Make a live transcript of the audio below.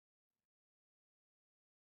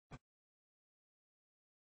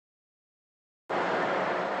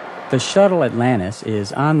The Shuttle Atlantis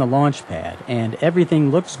is on the launch pad, and everything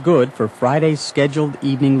looks good for Friday's scheduled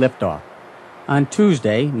evening liftoff. On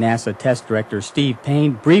Tuesday, NASA Test Director Steve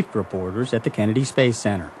Payne briefed reporters at the Kennedy Space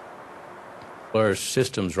Center. Our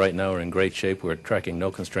systems right now are in great shape. We're tracking no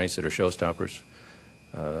constraints that are showstoppers.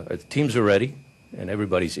 The teams are ready, and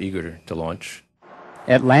everybody's eager to launch.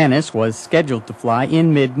 Atlantis was scheduled to fly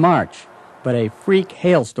in mid-March, but a freak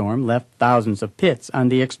hailstorm left thousands of pits on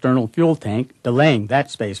the external fuel tank, delaying that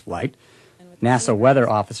space flight. NASA weather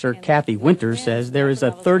officer Kathy Winters says there is a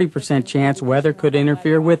 30% chance weather could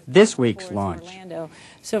interfere with this week's launch.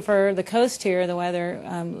 So for the coast here, the weather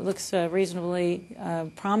looks reasonably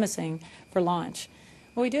promising for launch.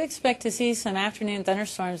 Well, we do expect to see some afternoon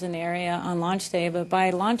thunderstorms in the area on launch day, but by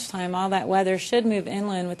launch time, all that weather should move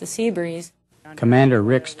inland with the sea breeze. Commander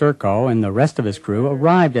Rick Sturckow and the rest of his crew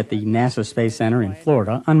arrived at the NASA Space Center in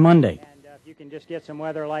Florida on Monday. And if you can just get some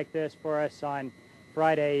weather like this for us on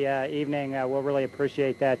Friday evening, we'll really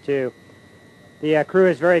appreciate that too. The crew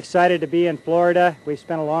is very excited to be in Florida. We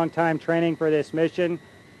spent a long time training for this mission.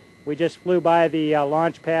 We just flew by the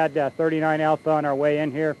launch pad 39 Alpha on our way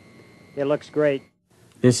in here. It looks great.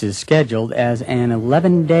 This is scheduled as an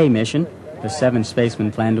 11-day mission. The 7 spacemen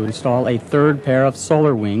plan to install a third pair of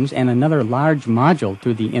solar wings and another large module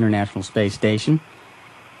to the International Space Station.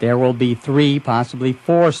 There will be 3, possibly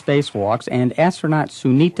 4 spacewalks, and astronaut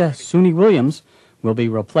Sunita Suni Williams will be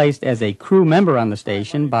replaced as a crew member on the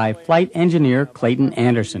station by flight engineer Clayton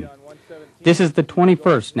Anderson. This is the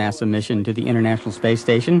 21st NASA mission to the International Space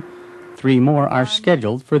Station. 3 more are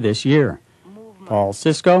scheduled for this year. Paul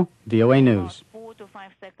Cisco, VOA News. 4 to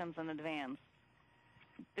 5 seconds in advance.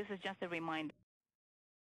 This is just a reminder.